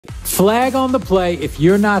Flag on the play if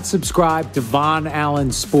you're not subscribed to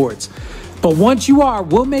VonAllen Sports. But once you are,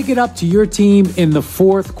 we'll make it up to your team in the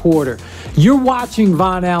fourth quarter. You're watching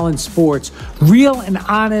VonAllen Sports, real and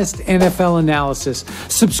honest NFL analysis.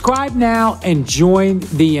 Subscribe now and join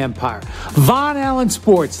the empire. VonAllen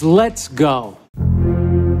Sports, let's go.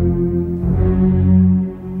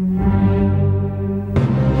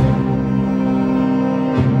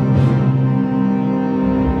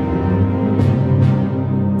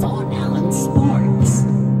 VonAllen Sports.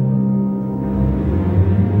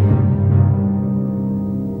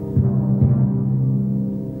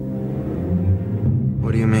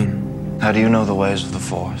 What do you mean? How do you know the ways of the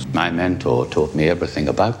Force? My mentor taught me everything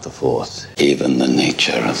about the Force, even the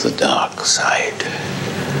nature of the dark side.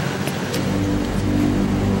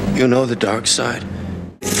 You know the dark side?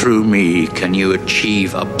 Through me can you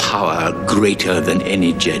achieve a power greater than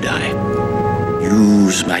any Jedi.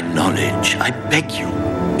 Use my knowledge, I beg you.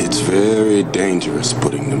 It's very dangerous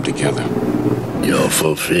putting them together. You're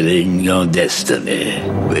fulfilling your destiny.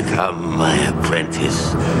 Become my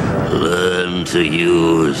apprentice. Learn to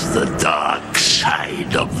use the dark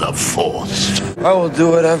side of the Force. I will do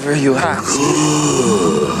whatever you have.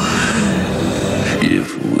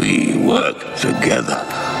 If we work together,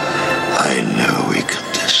 I know we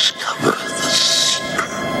can discover the secret.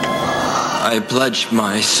 I pledge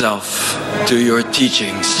myself to your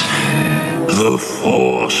teachings. The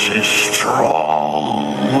Force is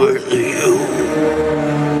strong with you.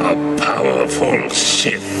 A powerful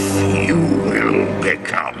Sith you will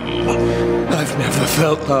become. I've never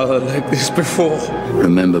felt power like this before.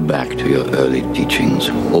 Remember back to your early teachings.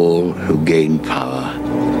 All who gain power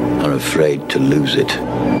are afraid to lose it.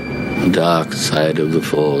 The dark side of the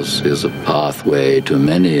Force is a pathway to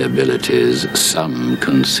many abilities some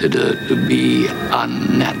consider to be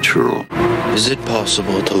unnatural. Is it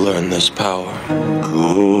possible to learn this power?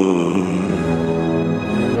 Good.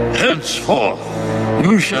 Henceforth,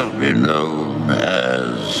 you shall be known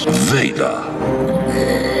as Vader.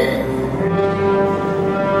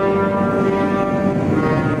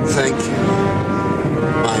 Thank you,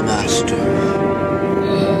 my master.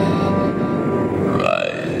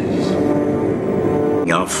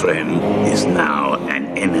 Your friend is now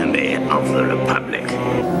an enemy of the Republic.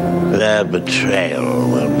 Their betrayal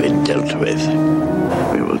will be dealt with.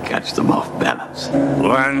 We will catch them off balance.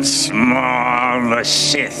 Once more, the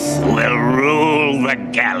Sith will rule the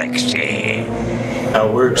galaxy.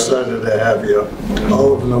 We're excited to have you.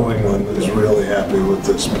 All of New England is really happy with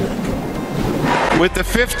this pick. With the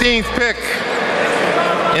 15th pick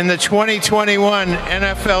in the 2021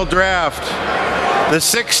 NFL Draft, the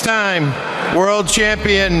six-time world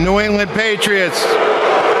champion New England Patriots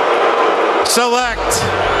select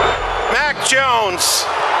Mac Jones.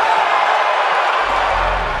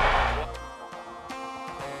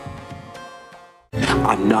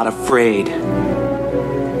 I'm not afraid.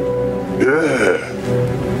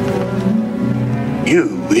 You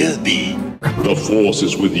will be. The Force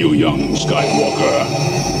is with you, young Skywalker.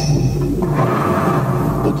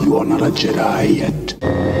 But you are not a Jedi yet.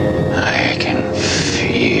 I can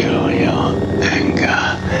feel your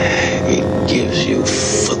anger. It gives you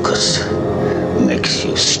focus, makes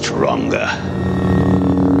you stronger.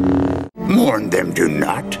 Mourn them, do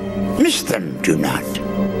not. Miss them, do not.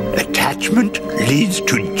 Attachment leads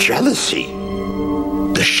to jealousy.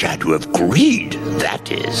 The shadow of greed,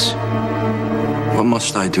 that is. What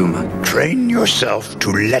must I do, man? Train yourself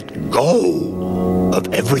to let go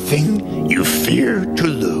of everything you fear to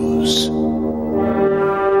lose.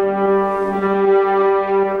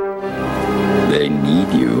 They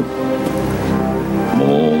need you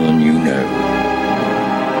more than you know.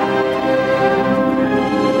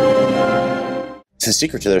 The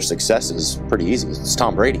secret to their success is pretty easy. It's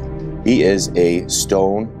Tom Brady. He is a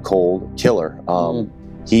stone-cold killer.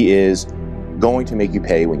 He is going to make you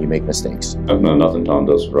pay when you make mistakes. Nothing Tom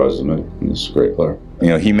does surprises me. He's a great player. You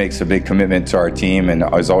know, he makes a big commitment to our team and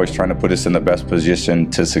is always trying to put us in the best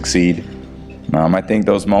position to succeed. I think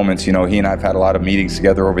those moments, you know, he and I have had a lot of meetings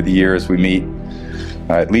together over the years. We meet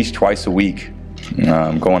at least twice a week,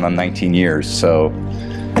 going on 19 years. So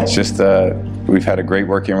it's just, we've had a great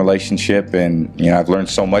working relationship, and, you know, I've learned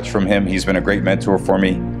so much from him. He's been a great mentor for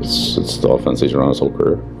me. It's the offense he's run his whole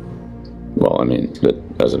career. Well, I mean, it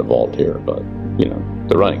hasn't evolved here, but, you know,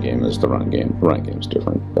 the running game is the running game. The running game is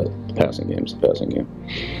different, but the passing game is the passing game.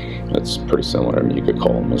 It's pretty similar. I mean, you could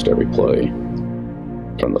call almost every play,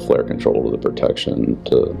 from the flare control to the protection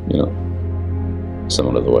to, you know,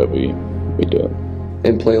 similar to the way we do it.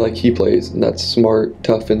 And play like he plays, and that's smart,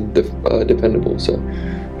 tough, and dependable. So,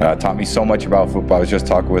 taught me so much about football. I was just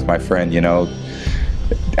talking with my friend, you know,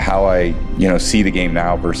 how I, see the game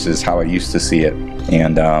now versus how I used to see it.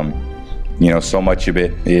 And, so much of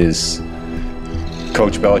it is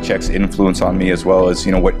Coach Belichick's influence on me, as well as,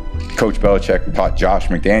 what Coach Belichick taught Josh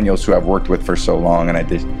McDaniels, who I've worked with for so long. And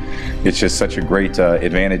it's just such a great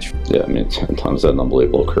advantage. Yeah, I mean, Tom's had an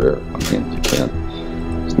unbelievable career. I mean,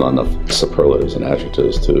 there's not enough superlatives and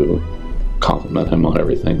adjectives to compliment him on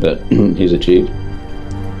everything that he's achieved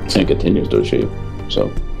and continues to achieve.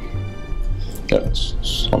 So, yeah,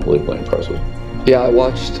 it's unbelievably impressive. Yeah, I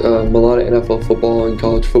watched a lot of NFL football and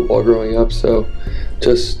college football growing up, so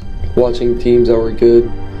just watching teams that were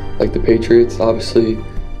good, like the Patriots, obviously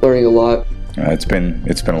learning a lot. It's been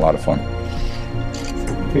a lot of fun.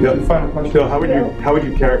 Final question, Bill. How would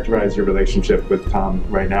you characterize your relationship with Tom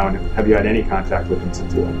right now, and have you had any contact with him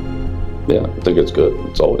since he left? Yeah, I think it's good.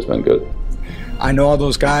 It's always been good. I know all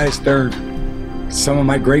those guys. They're some of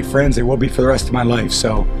my great friends. They will be for the rest of my life.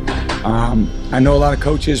 So I know a lot of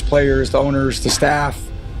coaches, players, the owners, the staff.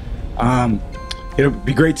 It'll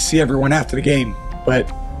be great to see everyone after the game,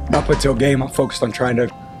 but up until game, I'm focused on trying to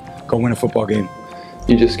go win a football game.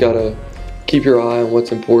 You just gotta keep your eye on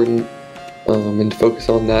what's important and focus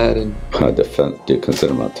on that. And do you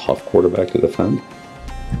consider him a tough quarterback to defend?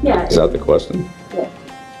 Yeah. Is that the question? Yeah.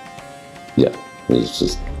 Yeah, he's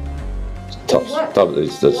just tough.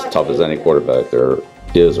 He's as tough as any quarterback there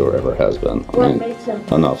is or ever has been. I mean,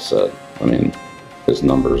 enough said. I mean, his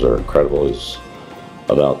numbers are incredible. He's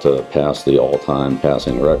about to pass the all-time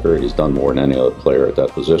passing record. He's done more than any other player at that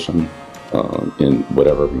position in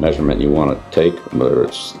whatever measurement you want to take, whether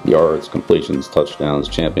it's yards, completions, touchdowns,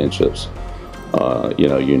 championships,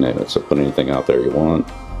 you name it. So put anything out there you want.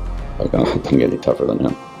 Like, it doesn't get any tougher than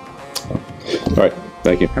him. So, all right.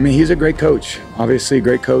 Thank you. I mean, he's a great coach, obviously a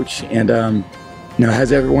great coach, and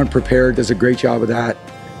has everyone prepared, does a great job of that.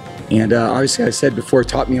 And obviously, I said before,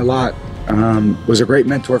 taught me a lot, was a great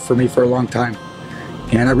mentor for me for a long time.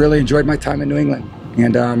 And I really enjoyed my time in New England.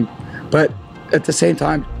 And but at the same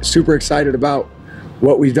time, super excited about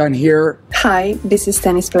what we've done here. Hi, this is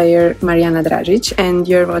tennis player Mariana Dragic, and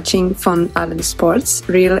you're watching VonAllen Sports,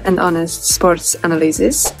 real and honest sports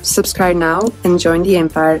analysis. Subscribe now and join the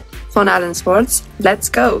empire. VonAllen Sports, let's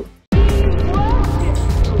go!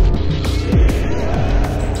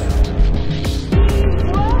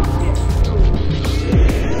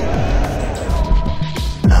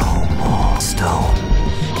 No more stones.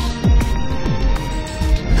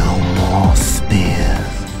 No more spears.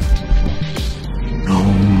 No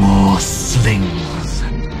more slings.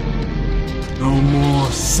 No more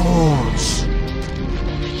swords.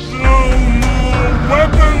 No more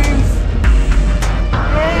weapons.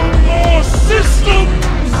 No more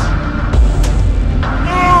systems.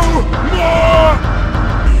 No more.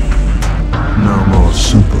 No more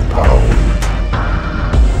superpower.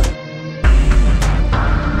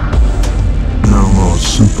 No more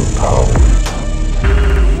superpower.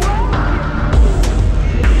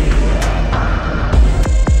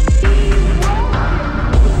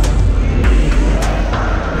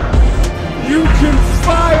 You can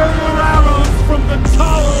fire your arrows from the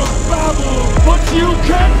Tower of Babel, but you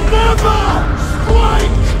can never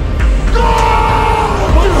strike gold!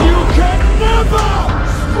 But you can never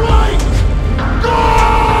strike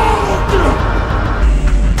gold!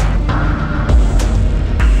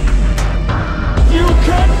 You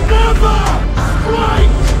can never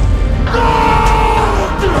strike gold!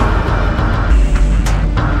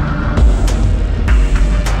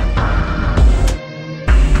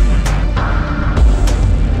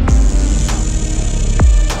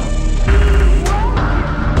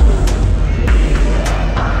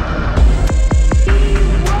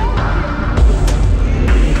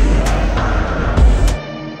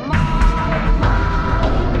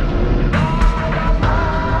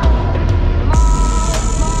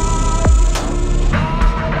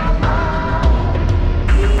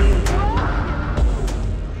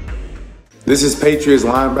 This is Patriots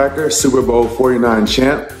linebacker, Super Bowl 49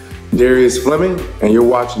 champ, Darius Fleming, and you're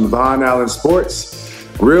watching VonAllen Sports,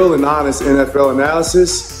 real and honest NFL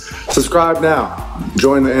analysis. Subscribe now.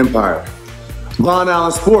 Join the empire.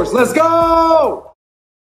 VonAllen Sports, let's go!